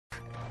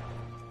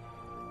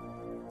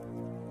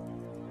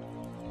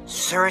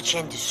Search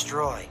and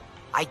destroy.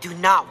 I do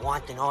not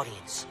want an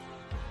audience.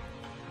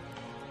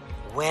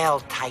 Well,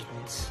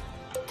 Titans,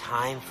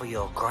 time for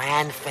your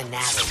grand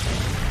finale.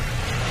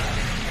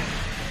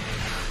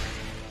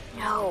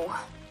 No.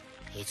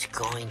 It's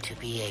going to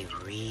be a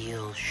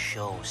real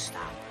showstopper.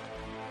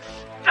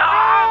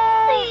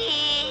 Stop!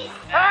 Please.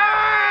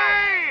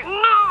 Hey!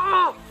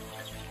 No!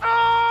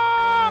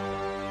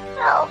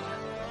 No.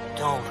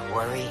 Don't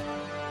worry.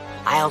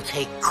 I'll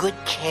take good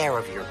care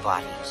of your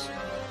bodies.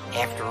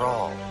 After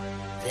all,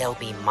 they'll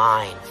be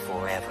mine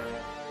forever.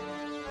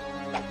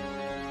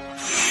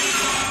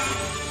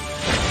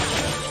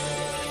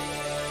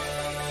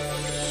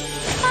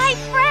 My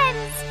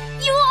friends,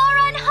 you are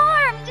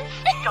unharmed.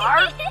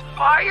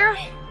 Starfire?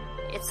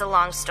 It's a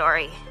long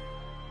story.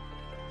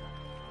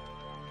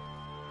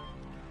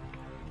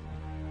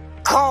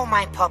 Call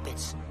my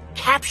puppets.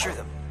 Capture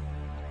them.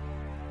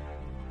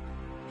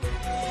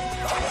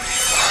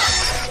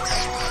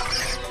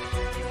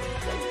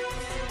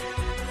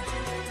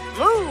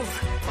 Move!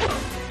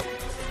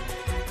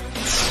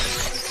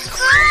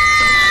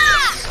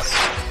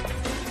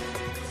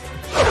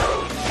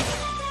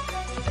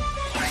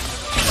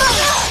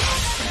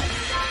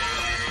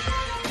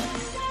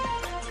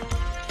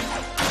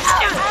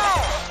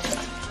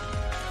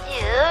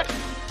 Dude,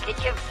 get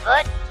your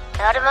butt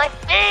out of my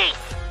face!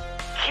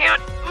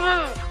 Can't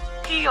move.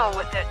 Deal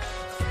with it.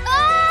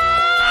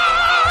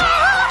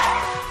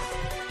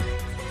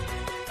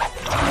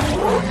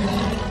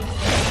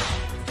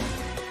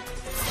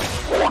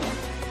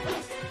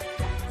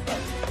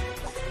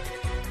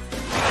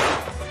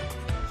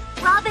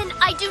 Robin,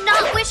 I do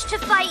not wish to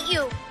fight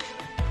you.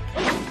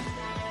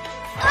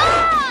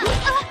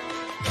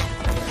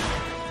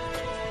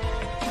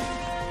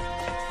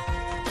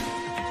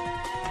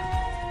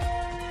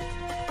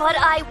 But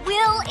I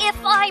will if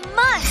I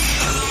must.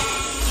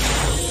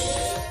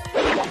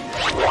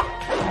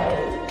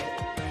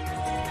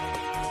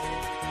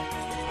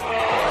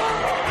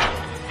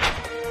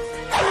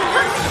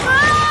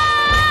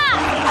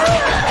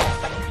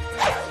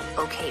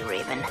 Okay,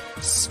 Raven.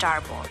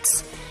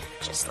 Starbolts.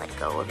 Just let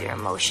go of your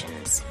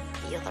emotions.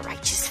 Feel the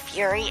righteous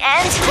fury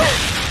and...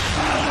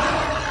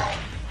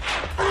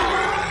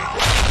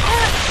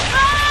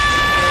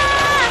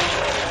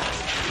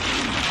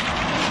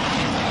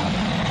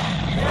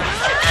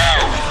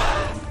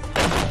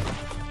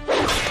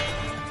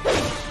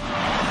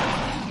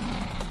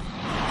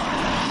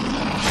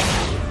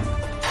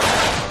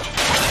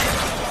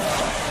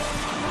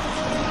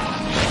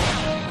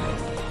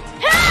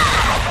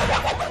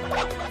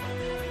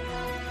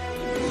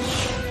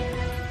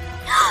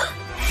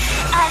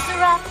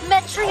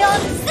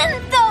 Metreon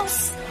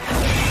Synthos!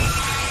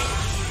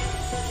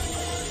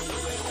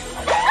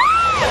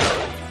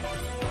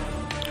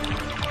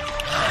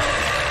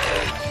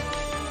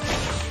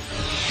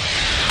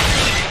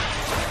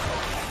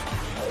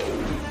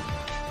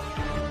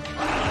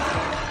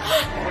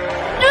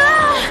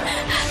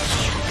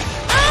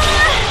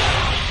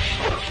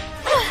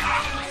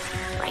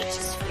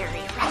 Righteous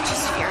fury,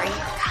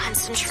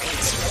 concentrate.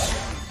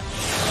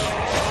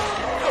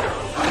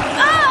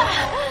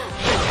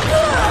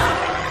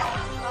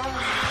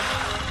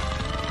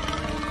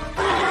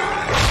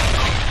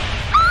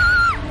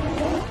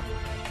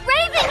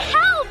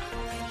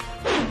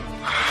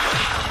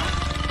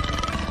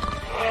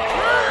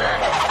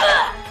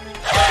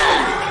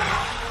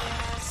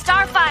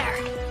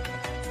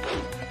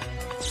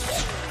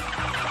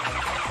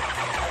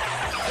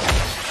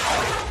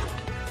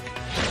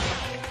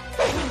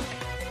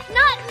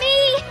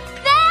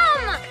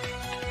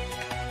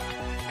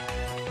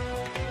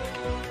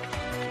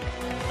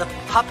 The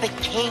Puppet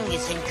King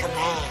is in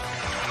command.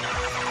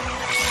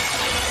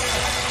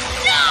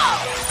 No!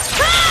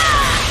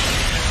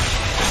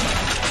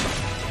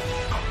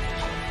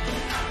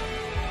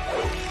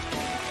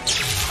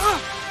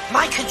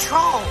 My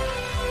control!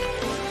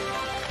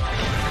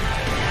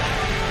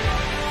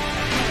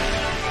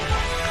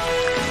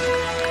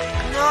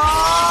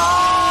 No!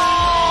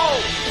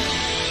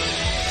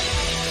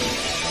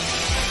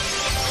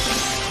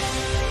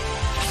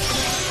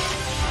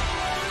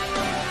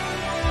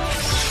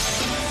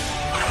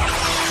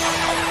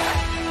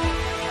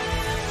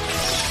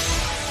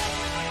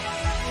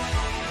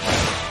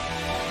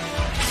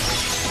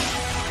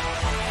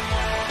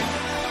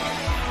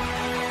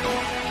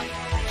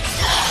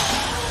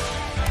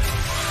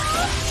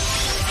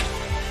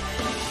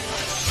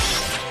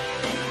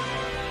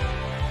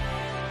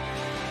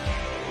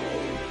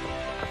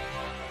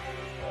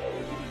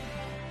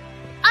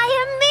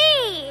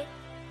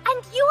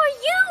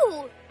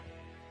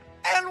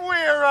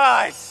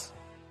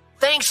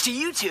 Thanks to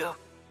you two.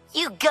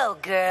 You go,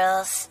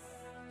 girls.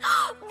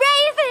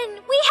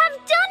 Raven, we have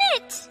done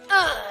it!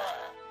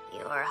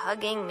 You're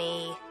hugging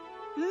me.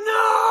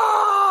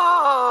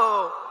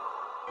 No!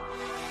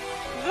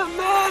 The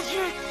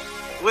magic!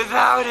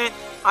 Without it,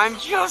 I'm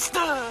just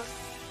a